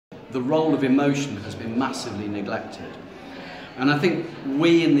the role of emotion has been massively neglected. And I think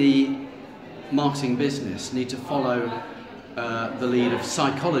we in the marketing business need to follow the lead of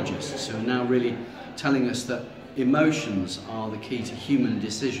psychologists who are now really telling us that emotions are the key to human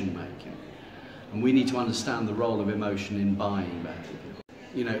decision making. And we need to understand the role of emotion in buying behaviour,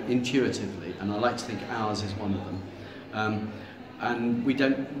 you know, intuitively, and I like to think ours is one of them. And we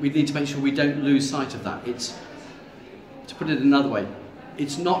need to make sure we don't lose sight of that. It's, to put it another way,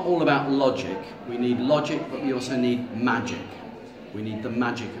 it's not all about logic. We need logic, but we also need magic. We need the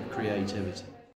magic of creativity.